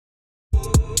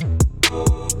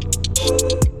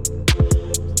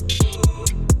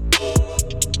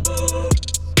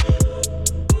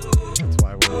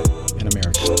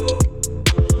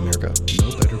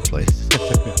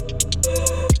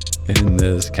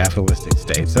this capitalistic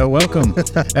state. So welcome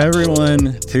everyone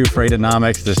to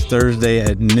Freightonomics this Thursday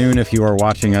at noon if you are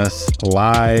watching us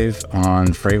live on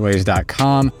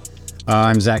freightways.com.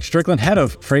 I'm Zach Strickland, head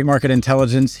of Freight Market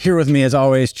Intelligence. Here with me as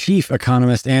always, Chief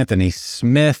Economist Anthony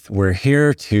Smith. We're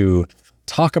here to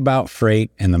talk about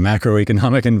freight and the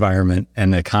macroeconomic environment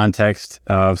and the context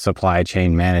of supply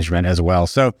chain management as well.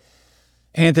 So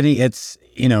Anthony, it's,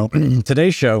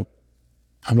 today's show,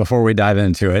 before we dive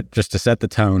into it, just to set the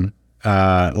tone,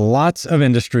 lots of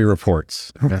industry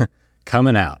reports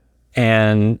coming out.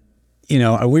 And,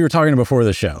 we were talking before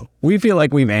the show. We feel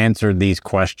like we've answered these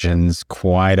questions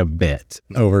quite a bit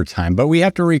over time, but we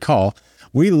have to recall,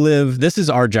 this is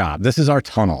our job. This is our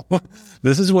tunnel.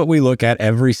 This is what we look at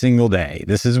every single day.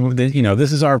 This is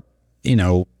our,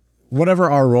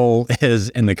 whatever our role is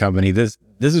in the company, this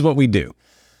is what we do.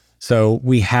 So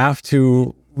we have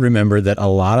to remember that a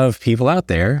lot of people out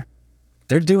there,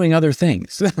 they're doing other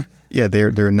things. Yeah,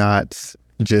 they're not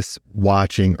just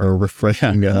watching or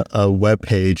refreshing a web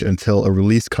page until a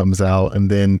release comes out and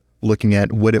then looking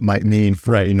at what it might mean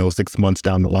for 6 months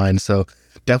down the line. So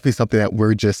definitely something that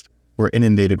we're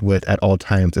inundated with at all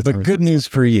times. But good news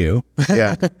for you.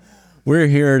 Yeah. We're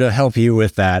here to help you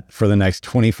with that for the next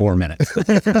 24 minutes.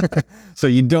 So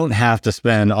you don't have to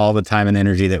spend all the time and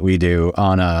energy that we do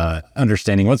on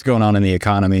understanding what's going on in the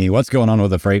economy, what's going on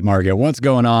with the freight market, what's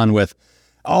going on with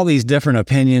all these different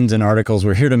opinions and articles.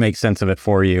 We're here to make sense of it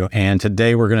for you. And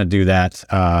today we're going to do that.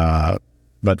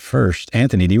 But first,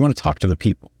 Anthony, do you want to talk to the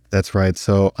people? That's right.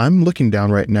 So I'm looking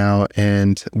down right now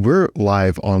and we're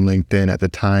live on LinkedIn at the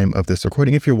time of this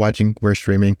recording. If you're watching, we're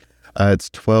streaming. It's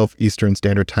 12 Eastern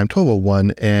Standard Time,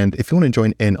 12:01. And if you want to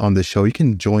join in on the show, you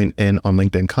can join in on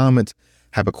LinkedIn comments,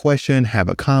 have a question, have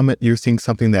a comment. You're seeing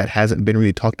something that hasn't been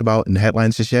really talked about in the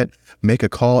headlines just yet. Make a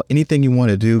call, anything you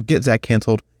want to do, get Zach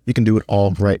canceled. You can do it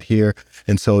all right here.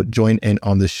 And so join in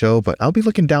on the show, but I'll be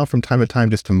looking down from time to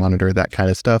time just to monitor that kind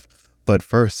of stuff. But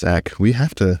first, Zach, we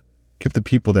have to give the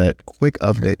people that quick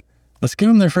update. Let's give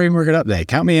them their freight market update.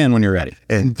 Count me in when you're ready.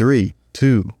 And 3,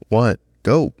 2, 1,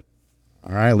 go.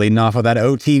 All right, leading off with that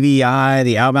OTVI,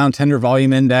 the Outbound Tender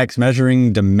Volume Index,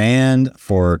 measuring demand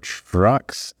for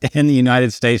trucks in the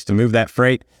United States to move that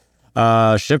freight.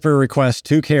 Shipper requests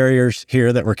 2 carriers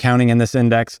here that we're counting in this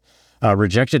index,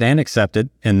 rejected and accepted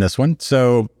in this one.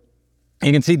 So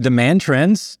you can see demand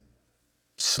trends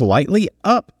slightly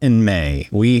up in May.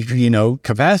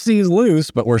 Capacity is loose,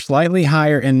 but we're slightly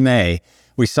higher in May.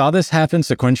 We saw this happen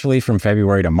sequentially from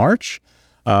February to March.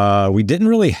 We didn't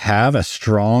really have a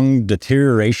strong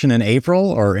deterioration in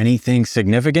April or anything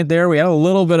significant there. We had a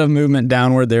little bit of movement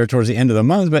downward there towards the end of the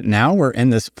month, but now we're in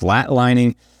this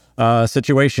flatlining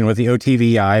situation with the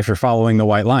OTVI if you're following the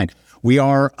white line. We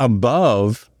are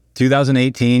above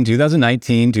 2018,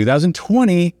 2019,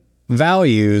 2020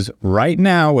 values right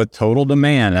now with total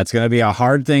demand. That's going to be a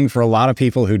hard thing for a lot of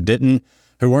people who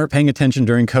weren't paying attention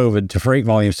during COVID to freight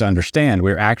volumes to understand.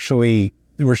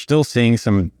 We're still seeing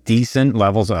some decent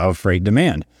levels of freight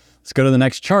demand. Let's go to the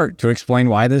next chart to explain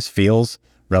why this feels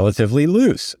relatively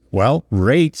loose. Well,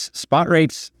 spot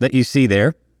rates that you see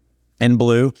there in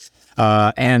blue,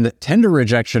 and tender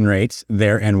rejection rates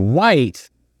there in white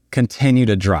continue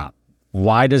to drop.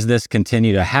 Why does this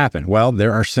continue to happen? Well,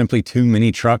 there are simply too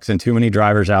many trucks and too many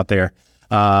drivers out there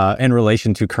in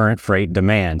relation to current freight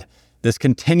demand. This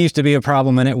continues to be a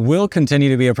problem, and it will continue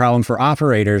to be a problem for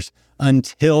operators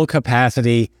until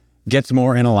capacity gets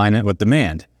more in alignment with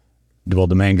demand. Will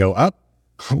demand go up?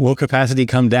 Will capacity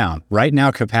come down? Right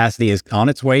now, capacity is on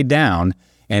its way down,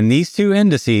 and these 2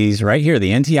 indices right here,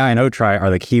 the NTI and OTRI,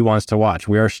 are the key ones to watch.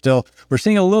 We're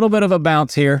seeing a little bit of a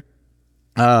bounce here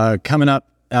coming up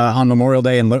on Memorial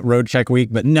Day and Road Check Week,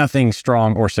 but nothing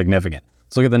strong or significant.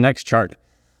 Let's look at the next chart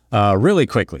really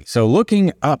quickly. So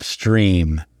looking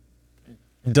upstream,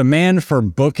 demand for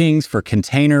bookings for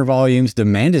container volumes,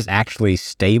 demand is actually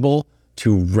stable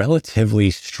to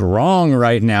relatively strong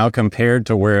right now compared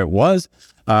to where it was,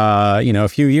 a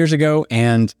few years ago.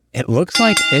 And it looks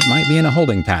like it might be in a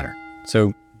holding pattern.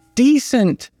 So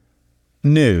decent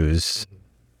news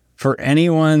for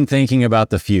anyone thinking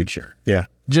about the future. Yeah.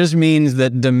 Just means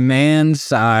that demand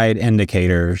side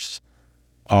indicators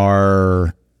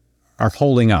are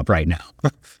holding up right now.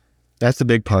 That's the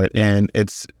big part. And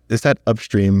it's that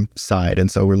upstream side.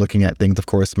 And so we're looking at things, of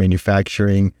course,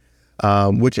 manufacturing,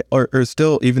 which are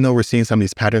still, even though we're seeing some of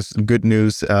these patterns, good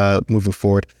news moving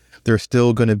forward, there's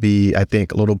still going to be, I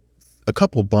think, a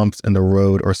couple bumps in the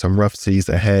road or some rough seas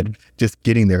ahead just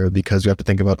getting there, because you have to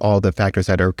think about all the factors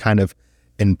that are kind of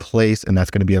in place. And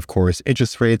that's going to be, of course,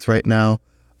 interest rates right now.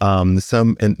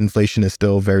 Some inflation is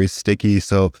still very sticky.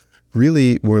 So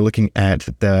really we're looking at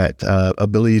that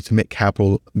ability to make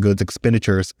capital goods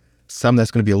expenditures. Some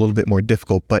that's going to be a little bit more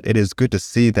difficult, but it is good to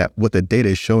see that what the data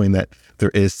is showing that there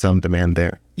is some demand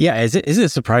there. Yeah. Is it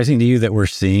surprising to you that we're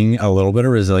seeing a little bit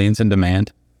of resilience in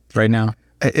demand right now?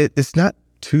 It's not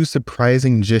too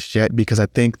surprising just yet, because I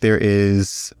think there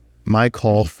is my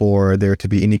call for there to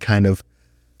be any kind of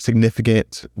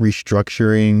significant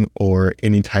restructuring or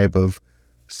any type of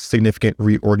significant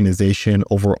reorganization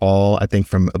overall. I think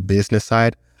from a business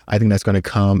side, I think that's going to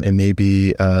come in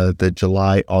maybe the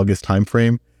July, August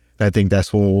timeframe. And I think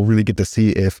that's when we'll really get to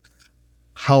see if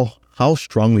how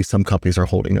strongly some companies are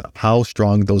holding up, how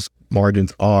strong those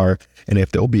margins are, and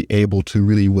if they'll be able to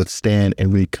really withstand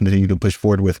and really continue to push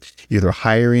forward with either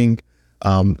hiring,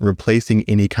 replacing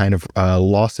any kind of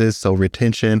losses, so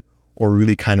retention, or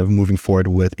really kind of moving forward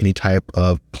with any type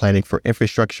of planning for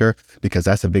infrastructure, because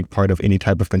that's a big part of any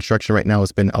type of construction right now.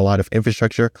 Has been a lot of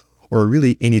infrastructure, or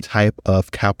really any type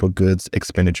of capital goods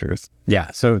expenditures. Yeah.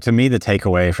 So to me, the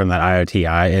takeaway from that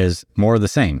IOTI is more of the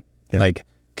same. Yeah. Like,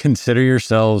 consider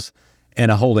yourselves in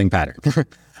a holding pattern.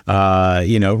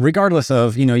 Regardless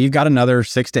of, you've got another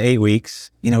 6 to 8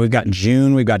 weeks. We've got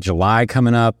June, we've got July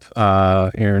coming up,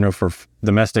 for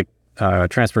domestic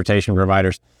transportation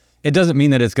providers. It doesn't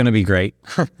mean that it's going to be great.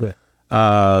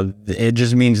 It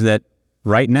just means that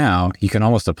right now you can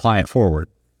almost apply it forward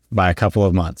by a couple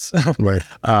of months. Right.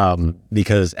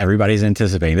 Because everybody's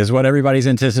anticipating. This is what everybody's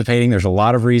anticipating. There's a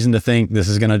lot of reason to think this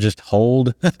is going to just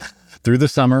hold through the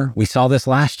summer. We saw this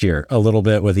last year a little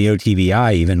bit with the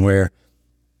OTVI, even, where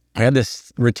I had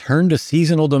this return to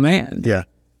seasonal demand. Yeah.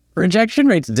 Rejection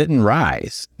rates didn't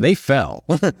rise. They fell.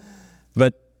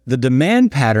 But the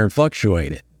demand pattern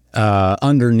fluctuated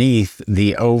underneath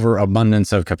the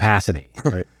overabundance of capacity.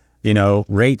 Right.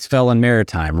 Rates fell in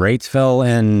maritime, rates fell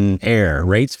in air,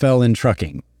 rates fell in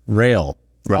trucking, rail.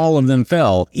 Right. All of them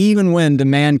fell, even when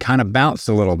demand kind of bounced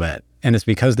a little bit. And it's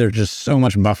because there's just so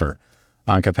much buffer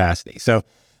on capacity. So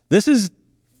this is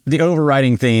the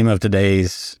overriding theme of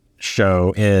today's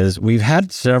show. Is we've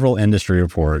had several industry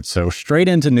reports. So straight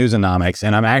into Newsonomics,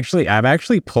 and I've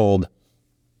actually pulled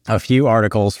a few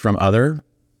articles from other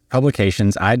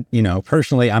publications.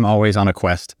 Personally, I'm always on a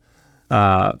quest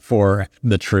for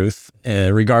the truth,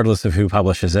 regardless of who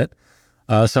publishes it.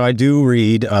 So I do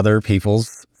read other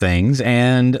people's things,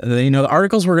 and the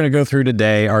articles we're going to go through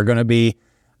today are going to be,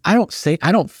 I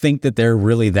don't think that they're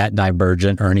really that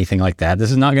divergent or anything like that. This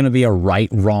is not going to be a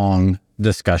right-wrong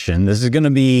discussion. This is going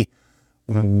to be,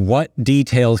 what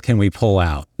details can we pull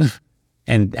out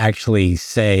and actually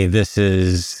say this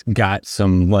has got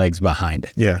some legs behind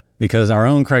it? Yeah. Because our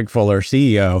own Craig Fuller,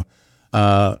 CEO,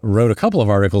 wrote a couple of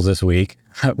articles this week.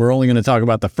 We're only going to talk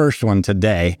about the first one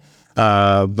today,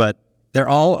 but they're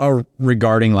all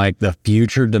regarding like the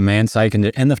future demand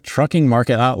cycle and the trucking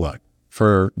market outlook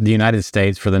for the United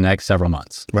States for the next several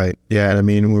months. Right. Yeah. And I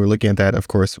mean, when we were looking at that, of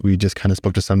course, we just kind of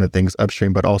spoke to some of the things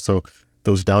upstream, but also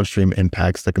those downstream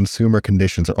impacts. The consumer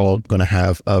conditions are all going to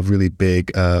have a really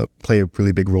big, play a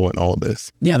really big role in all of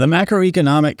this. Yeah, the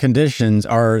macroeconomic conditions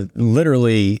are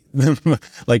literally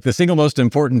like the single most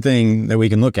important thing that we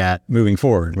can look at moving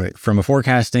forward, right, from a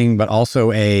forecasting, but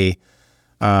also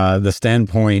the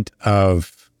standpoint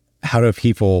of how do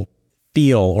people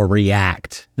feel or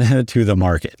react to the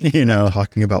market.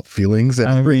 Talking about feelings,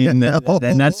 and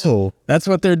that's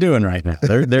what they're doing right now.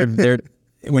 They're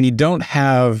when you don't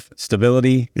have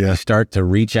stability, you start to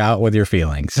reach out with your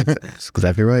feelings. That's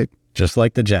exactly right. Just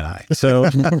like the Jedi. So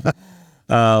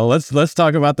let's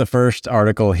talk about the first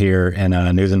article here in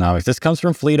Newsonomics. This comes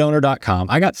from fleetowner.com.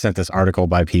 I got sent this article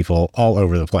by people all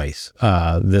over the place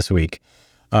this week.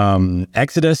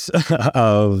 Exodus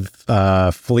of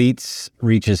fleets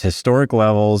reaches historic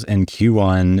levels in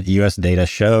Q1. U.S. data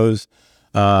shows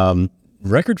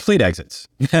record fleet exits,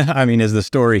 is the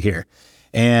story here.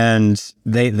 And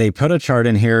they put a chart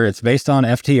in here. It's based on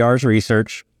FTR's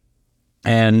research,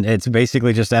 and it's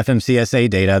basically just FMCSA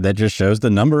data that just shows the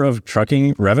number of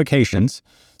trucking revocations.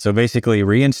 So basically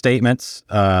reinstatements,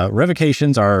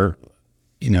 revocations are,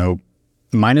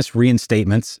 minus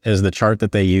reinstatements is the chart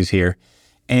that they use here.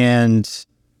 And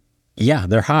yeah,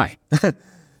 they're high.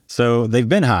 So they've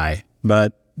been high,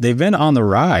 but they've been on the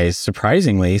rise,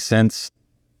 surprisingly, since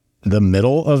the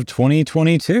middle of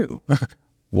 2022.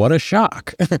 What a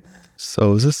shock.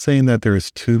 So is this saying that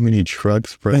there's too many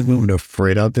trucks moving to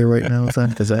freight out there right now? Is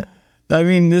that?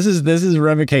 This is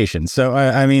revocation. So,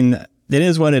 it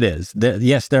is what it is.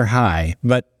 Yes, they're high,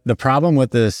 but the problem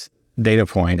with this data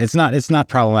point, it's not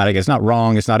problematic. It's not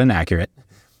wrong. It's not inaccurate.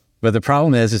 But the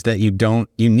problem is that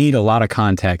you need a lot of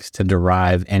context to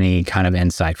derive any kind of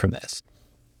insight from this.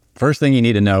 First thing you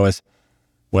need to know is,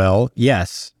 well,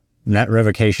 yes, net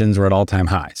revocations were at all-time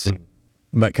highs,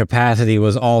 but capacity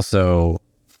was also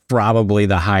probably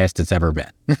the highest it's ever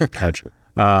been. Gotcha.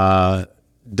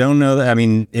 Don't know that. I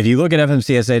mean, if you look at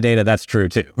FMCSA data, that's true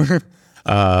too.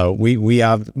 We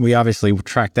obviously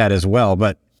track that as well.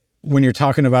 But when you're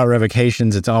talking about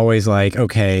revocations, it's always like,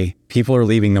 okay, people are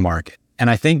leaving the market. And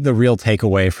I think the real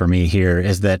takeaway for me here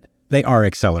is that they are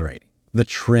accelerating. The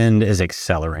trend is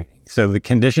accelerating. So the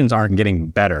conditions aren't getting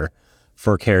better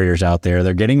for carriers out there.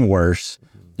 They're getting worse.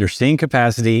 You're seeing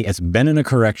capacity. It's been in a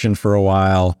correction for a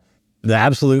while. The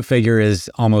absolute figure is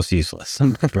almost useless.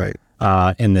 Right.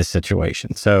 In this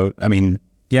situation. So, I mean,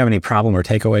 do you have any problem or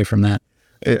takeaway from that?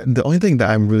 The only thing that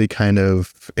I'm really kind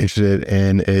of interested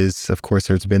in is, of course,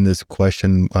 there's been this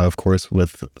question, of course,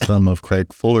 with some of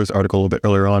Craig Fuller's article a little bit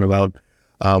earlier on about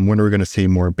when are we going to see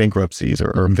more bankruptcies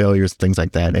or failures, things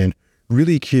like that. And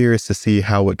really curious to see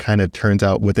how it kind of turns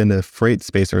out within the freight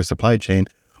space or supply chain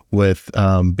with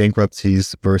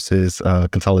bankruptcies versus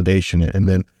consolidation, and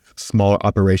then smaller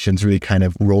operations really kind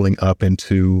of rolling up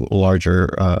into larger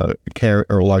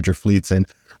larger fleets, and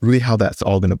really how that's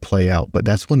all going to play out. But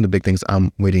that's one of the big things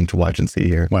I'm waiting to watch and see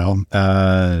here. Well,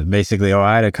 basically,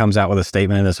 OIDA comes out with a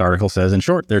statement in this article, says, in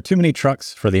short, there are too many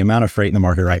trucks for the amount of freight in the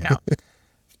market right now.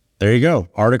 There you go.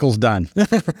 Article's done.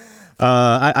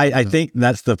 I think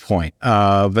that's the point.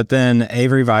 But then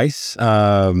Avery Weiss,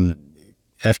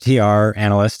 FTR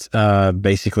analyst,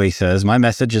 basically says, my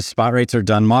message is spot rates are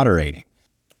done moderating.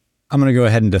 I'm going to go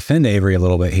ahead and defend Avery a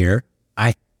little bit here.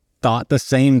 I thought the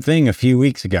same thing a few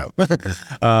weeks ago.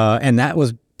 And that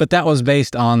was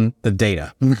based on the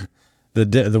data.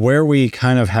 The where we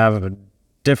kind of have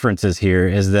differences here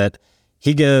is that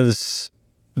he gives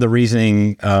the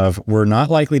reasoning of we're not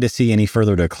likely to see any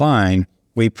further decline.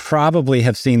 We probably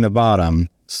have seen the bottom,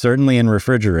 certainly in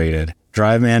refrigerated.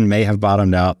 Dry van may have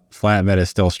bottomed out. Flatbed is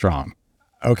still strong.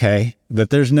 Okay, but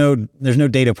there's no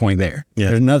data point there. Yeah.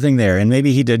 There's nothing there. And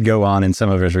maybe he did go on in some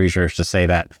of his research to say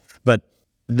that. But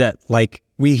that, like,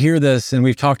 we hear this, and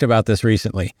we've talked about this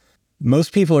recently.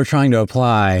 Most people are trying to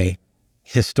apply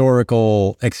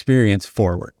historical experience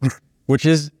forward, which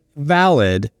is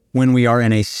valid when we are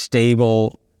in a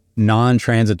stable,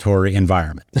 non-transitory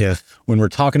environment. Yes. When we're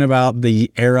talking about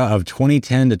the era of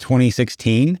 2010 to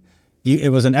 2016,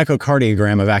 it was an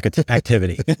echocardiogram of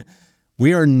activity.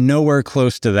 We are nowhere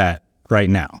close to that right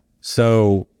now.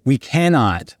 So we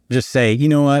cannot just say, you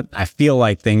know what, I feel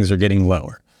like things are getting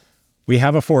lower. We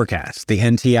have a forecast, the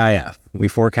NTIF. We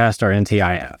forecast our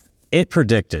NTIF. It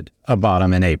predicted a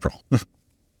bottom in April.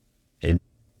 It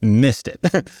missed it.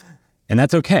 And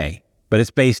that's okay, but it's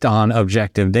based on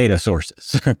objective data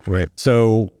sources. Right.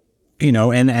 So,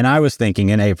 and I was thinking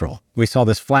in April, we saw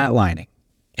this flatlining.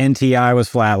 NTI was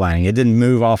flatlining. It didn't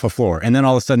move off a floor. And then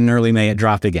all of a sudden, early May, it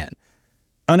dropped again.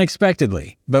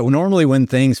 Unexpectedly. But normally when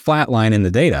things flatline in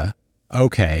the data,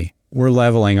 okay, we're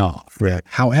leveling off. Right.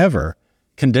 However,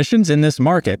 conditions in this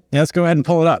market, let's go ahead and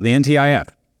pull it up, the NTIF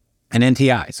and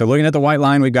NTI. So looking at the white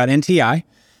line, we've got NTI,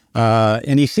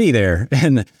 and you see there,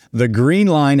 and the green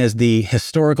line is the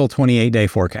historical 28-day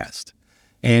forecast.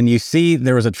 And you see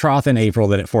there was a trough in April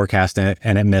that it forecasted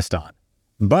and it missed on.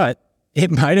 But it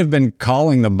might have been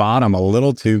calling the bottom a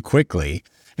little too quickly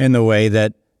in the way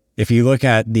that if you look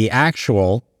at the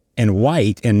actual in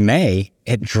white in May,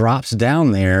 it drops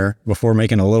down there before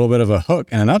making a little bit of a hook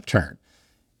and an upturn.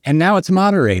 And now it's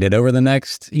moderated over the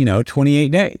next,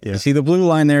 28 days. Yeah. You see the blue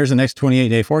line there is the next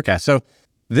 28-day forecast. So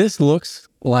this looks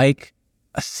like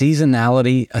a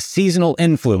seasonal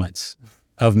influence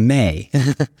of May,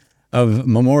 of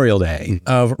Memorial Day,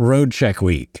 of Road Check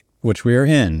Week, which we are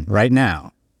in right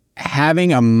now,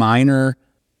 having a minor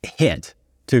hit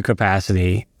to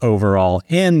capacity overall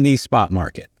in the spot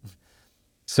market.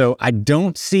 So I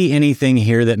don't see anything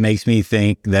here that makes me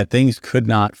think that things could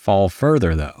not fall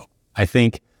further, though. I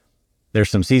think there's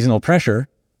some seasonal pressure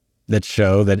that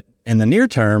show that in the near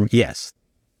term, yes,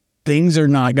 things are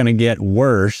not going to get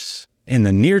worse in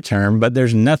the near term, but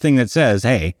there's nothing that says,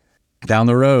 hey, down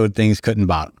the road, things couldn't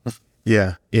bottom.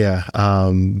 Yeah.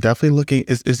 Definitely looking,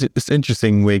 it's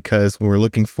interesting way, because when we're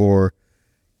looking for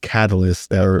catalysts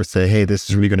that are say, hey, this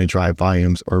is really going to drive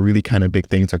volumes, or really kind of big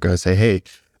things are going to say, hey,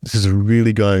 this is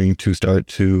really going to start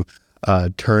to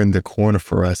turn the corner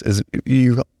for us, is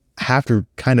you have to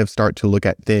kind of start to look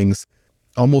at things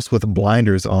almost with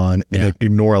blinders on and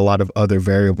ignore a lot of other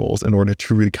variables in order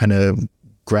to really kind of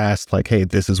grasp like, hey,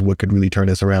 this is what could really turn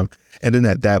this around. And then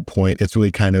at that point, it's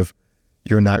really kind of,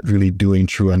 you're not really doing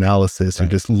true analysis. Right.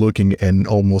 You're just looking and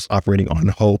almost operating on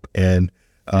hope. And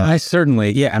I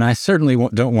certainly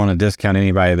don't want to discount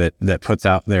anybody that puts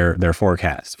out their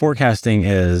forecast. Forecasting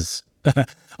is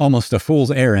almost a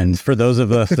fool's errand for those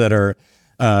of us that are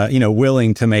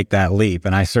willing to make that leap.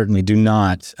 And I certainly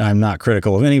I'm not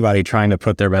critical of anybody trying to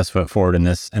put their best foot forward in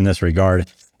this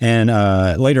regard. And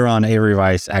later on, Avery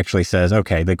Weiss actually says,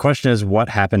 okay, the question is what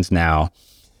happens now?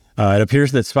 It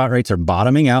appears that spot rates are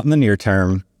bottoming out in the near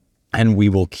term, and we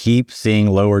will keep seeing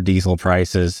lower diesel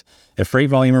prices. If freight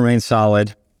volume remains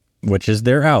solid, which is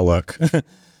their outlook,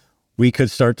 we could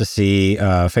start to see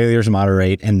failures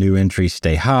moderate and new entries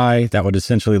stay high. That would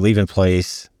essentially leave in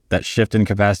place that shift in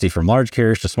capacity from large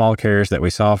carriers to small carriers that we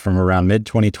saw from around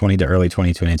mid-2020 to early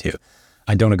 2022.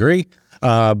 I don't agree,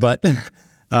 but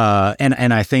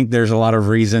I think there's a lot of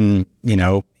reason,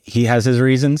 he has his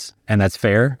reasons, and that's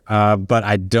fair. But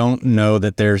I don't know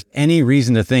that there's any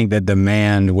reason to think that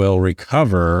demand will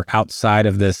recover outside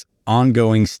of this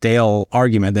ongoing stale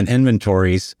argument that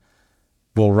inventories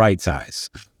will right size.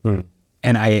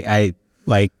 And I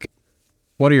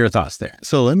what are your thoughts there?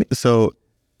 So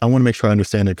I want to make sure I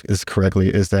understand this correctly,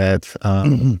 is that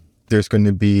there's going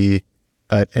to be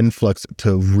an influx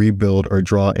to rebuild or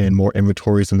draw in more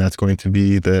inventories, and that's going to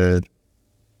be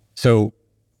So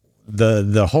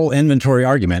the whole inventory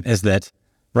argument is that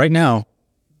right now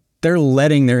they're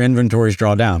letting their inventories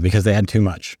draw down because they had too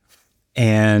much.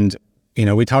 And,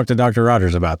 we talked to Dr.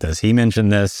 Rogers about this. He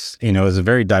mentioned this, as a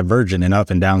very divergent in up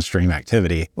and downstream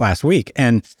activity last week.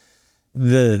 And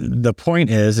the point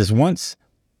is once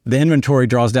the inventory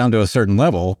draws down to a certain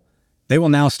level, they will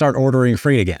now start ordering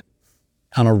freight again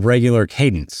on a regular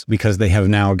cadence because they have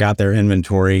now got their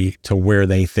inventory to where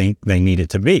they think they need it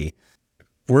to be.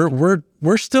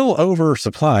 We're still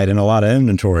oversupplied in a lot of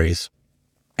inventories.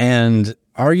 And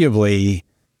arguably,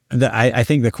 I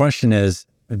think the question is,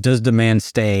 does demand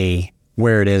stay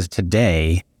where it is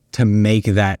today to make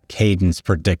that cadence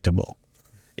predictable?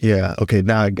 Yeah. Okay.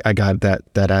 Now I got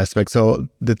that aspect. So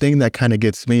the thing that kind of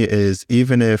gets me is,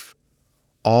 even if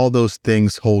all those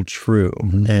things hold true,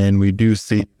 and we do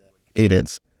see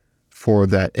cadence for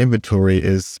that inventory,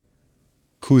 is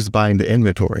who's buying the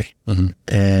inventory?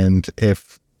 And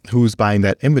if who's buying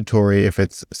that inventory, if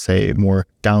it's, say, more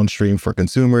downstream for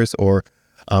consumers or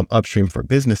upstream for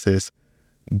businesses,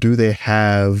 do they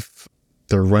have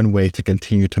the runway to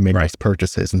continue to make these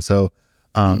purchases? And so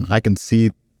I can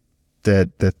see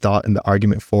the thought and the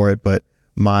argument for it, but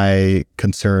my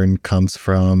concern comes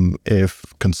from if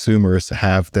consumers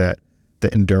have the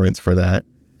endurance for that,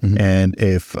 and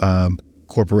if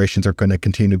corporations are going to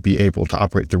continue to be able to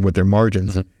operate with their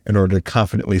margins in order to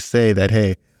confidently say that,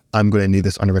 hey, I'm going to need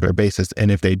this on a regular basis.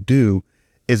 And if they do,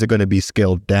 is it going to be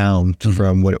scaled down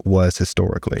from what it was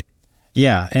historically?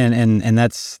 Yeah, and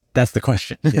that's the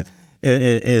question. Yeah.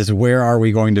 Is where are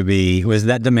we going to be? Was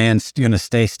that demand going to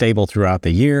stay stable throughout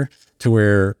the year to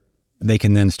where they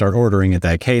can then start ordering at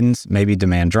that cadence? Maybe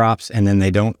demand drops and then they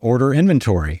don't order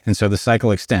inventory. And so the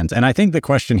cycle extends. And I think the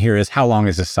question here is, how long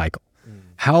is this cycle?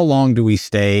 How long do we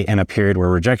stay in a period where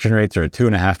rejection rates are at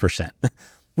 2.5%?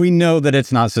 We know that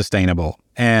it's not sustainable.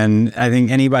 And I think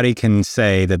anybody can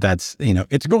say that that's,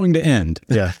 it's going to end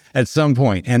at some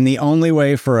point. And the only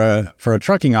way for a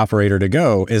trucking operator to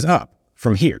go is up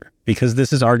from here, because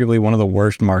this is arguably one of the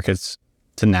worst markets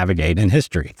to navigate in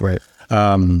history. Right.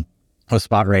 With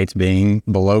spot rates being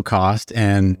below cost,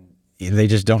 and they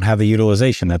just don't have the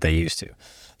utilization that they used to.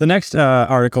 The next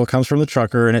article comes from the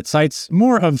Trucker, and it cites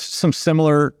more of some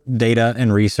similar data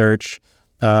and research.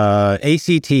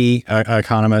 ACT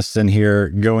economists in here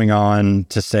going on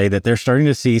to say that they're starting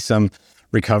to see some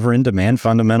recovery in demand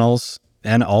fundamentals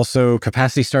and also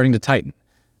capacity starting to tighten.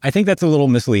 I think that's a little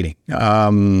misleading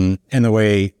in the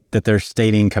way that they're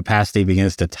stating capacity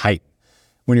begins to tighten.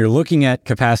 When you're looking at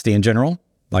capacity in general,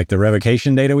 like the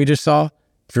revocation data we just saw,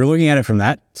 if you're looking at it from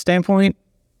that standpoint,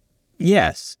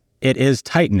 yes, it is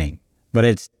tightening, but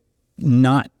it's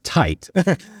not tight.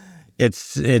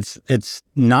 It's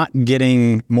not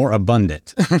getting more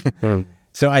abundant.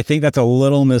 So I think that's a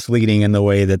little misleading in the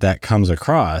way that comes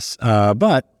across.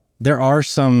 But there are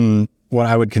some, what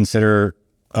I would consider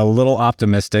a little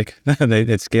optimistic.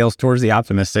 It scales towards the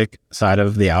optimistic side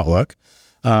of the outlook.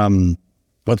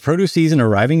 With produce season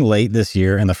arriving late this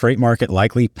year and the freight market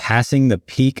likely passing the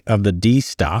peak of the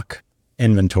destock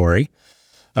inventory,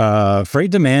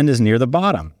 freight demand is near the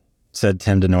bottom, said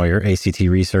Tim DeNoyer, ACT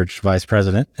Research Vice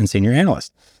President and Senior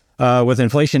Analyst. With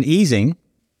inflation easing,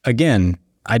 again,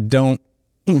 I don't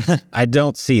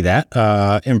see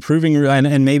that improving,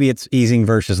 and maybe it's easing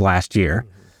versus last year,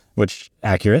 which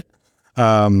accurate.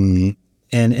 And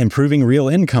improving real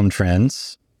income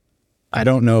trends, I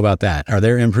don't know about that. Are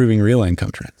there improving real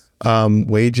income trends?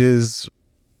 Wages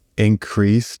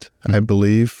increased, I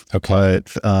believe,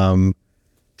 but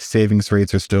savings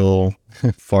rates are still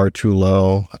far too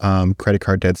low. Credit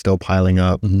card debt still piling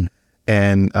up.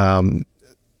 And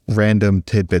random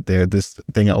tidbit there, this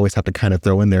thing I always have to kind of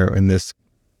throw in there, in this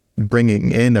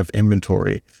bringing in of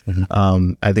inventory.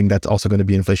 I think that's also going to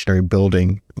be inflationary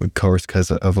building, of course,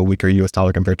 because of a weaker US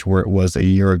dollar compared to where it was a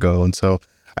year ago. And so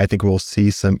I think we'll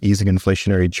see some easing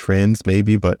inflationary trends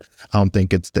maybe, but I don't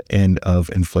think it's the end of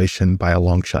inflation by a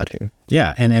long shot here.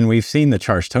 Yeah. And we've seen the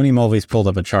charts. Tony Mulvey's pulled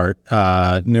up a chart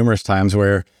numerous times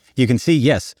where you can see,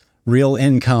 yes, real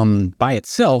income by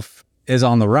itself is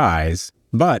on the rise,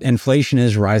 but inflation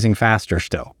is rising faster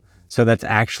still. So that's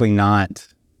actually not,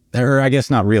 or I guess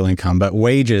not real income, but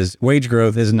wage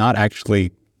growth is not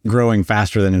actually growing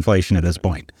faster than inflation at this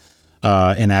point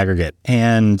in aggregate.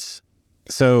 And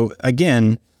so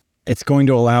again, it's going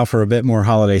to allow for a bit more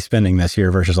holiday spending this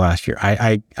year versus last year.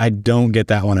 I don't get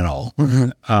that one at all.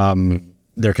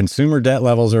 Their consumer debt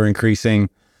levels are increasing.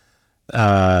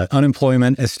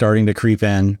 Unemployment is starting to creep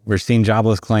in. We're seeing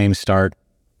jobless claims start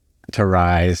to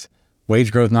rise.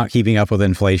 Wage growth not keeping up with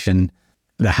inflation.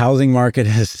 The housing market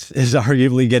is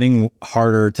arguably getting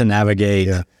harder to navigate.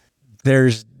 Yeah.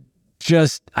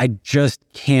 I just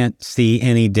can't see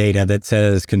any data that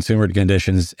says consumer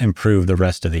conditions improve the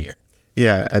rest of the year.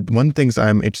 Yeah, one of the things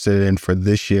I'm interested in for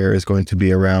this year is going to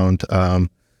be around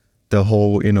the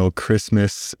whole,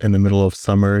 Christmas in the middle of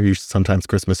summer, sometimes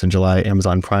Christmas in July,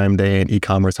 Amazon Prime Day and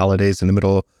e-commerce holidays in the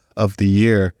middle of the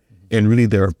year, and really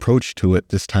their approach to it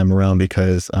this time around,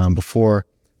 because before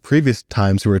previous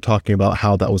times we were talking about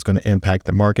how that was going to impact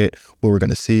the market, what we're going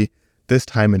to see. This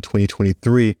time in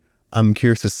 2023, I'm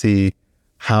curious to see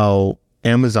how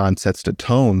Amazon sets the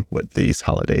tone with these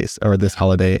holidays, or this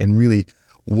holiday, and really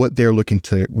what they're looking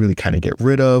to really kind of get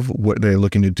rid of, what they're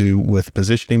looking to do with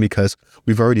positioning, because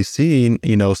we've already seen,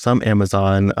 some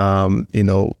Amazon,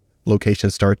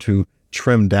 locations start to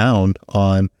trim down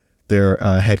on their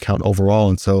headcount overall.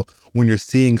 And so when you're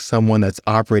seeing someone that's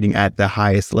operating at the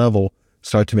highest level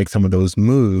start to make some of those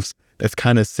moves, that's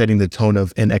kind of setting the tone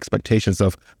of and expectations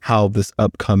of how this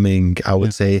upcoming, I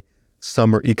would say,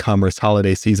 summer e-commerce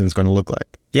holiday season is going to look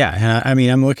like. Yeah. I mean,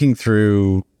 I'm looking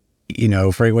through,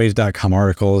 freightwaves.com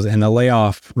articles, and the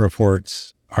layoff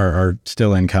reports are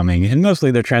still incoming, and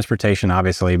mostly they're transportation,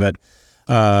 obviously, but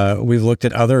we've looked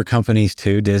at other companies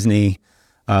too, Disney,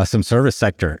 some service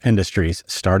sector industries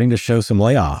starting to show some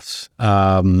layoffs,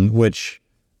 which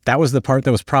that was the part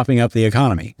that was propping up the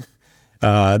economy.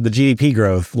 The GDP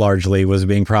growth largely was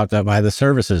being propped up by the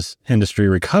services industry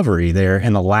recovery there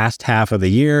in the last half of the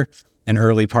year and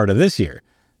early part of this year.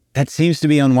 That seems to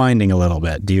be unwinding a little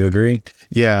bit. Do you agree?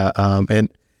 Yeah, and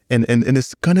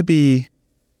it's going to be,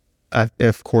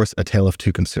 of course, a tale of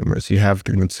two consumers. You have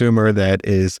the consumer that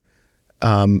is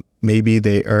maybe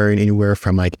they earn anywhere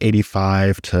from like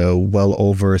 85 to well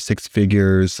over six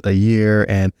figures a year,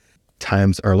 and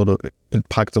times are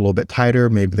pockets a little bit tighter.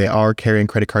 Maybe they are carrying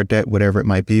credit card debt, whatever it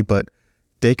might be, but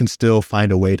they can still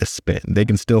find a way to spend. They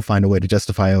can still find a way to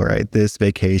justify, all right, this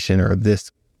vacation or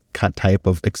this type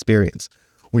of experience.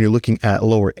 When you're looking at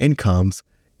lower incomes,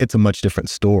 it's a much different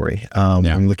story. When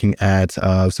you're looking at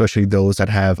especially those that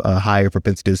have a higher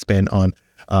propensity to spend on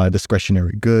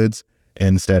discretionary goods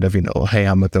instead of, hey,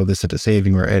 I'm going to throw this into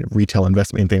saving or at retail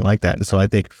investment, anything like that. And so I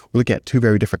think we're looking at two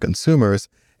very different consumers.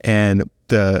 And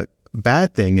the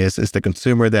bad thing is the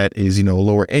consumer that is,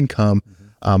 lower income,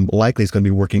 likely is going to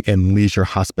be working in leisure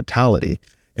hospitality.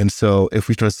 And so if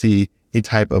we start to see any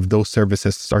type of those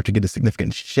services start to get a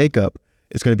significant shakeup,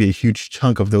 it's going to be a huge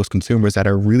chunk of those consumers that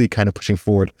are really kind of pushing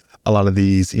forward a lot of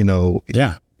these,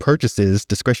 purchases,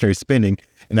 discretionary spending,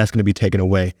 and that's going to be taken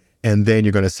away. And then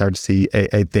you're going to start to see,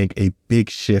 I think, a big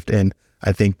shift in,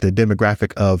 I think, the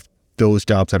demographic of those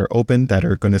jobs that are open that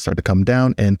are going to start to come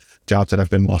down and jobs that have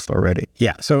been lost already.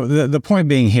 Yeah. So the point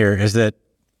being here is that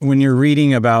when you're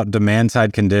reading about demand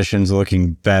side conditions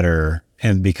looking better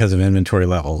and because of inventory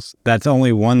levels, that's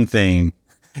only one thing,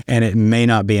 and it may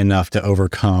not be enough to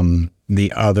overcome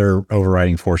the other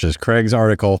overriding forces. Craig's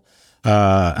article,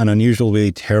 an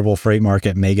unusually terrible freight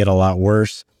market may get a lot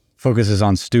worse, focuses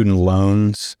on student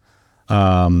loans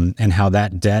and how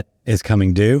that debt is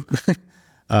coming due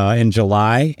in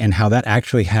July, and how that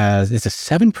actually it's a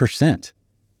 7%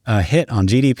 hit on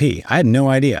GDP. I had no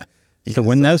idea. Yes. So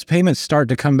when those payments start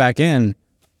to come back in,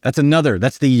 that's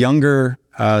the younger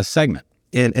segment.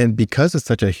 And because it's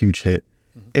such a huge hit,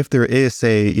 if there is,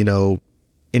 say,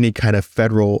 any kind of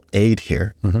federal aid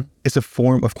here, it's a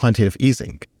form of quantitative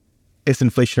easing. It's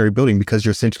inflationary building because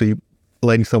you're essentially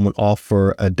letting someone off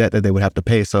for a debt that they would have to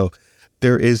pay. So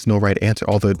there is no right answer,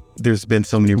 although there's been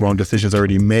so many wrong decisions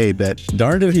already made that...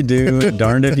 Darned if you do,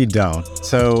 darned if you don't.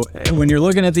 So when you're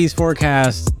looking at these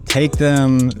forecasts, take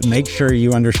them, make sure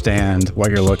you understand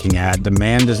what you're looking at.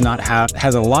 Demand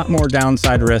has a lot more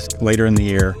downside risk later in the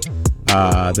year.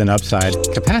 than upside.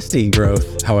 Capacity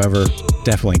growth, however,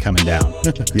 definitely coming down.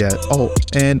 Yeah. Oh,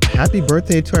 and happy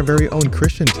birthday to our very own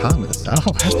Christian Thomas.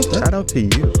 Oh, happy birthday. Shout out to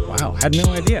you. Wow, had no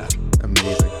idea.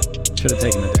 Amazing. Should have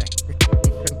taken the day.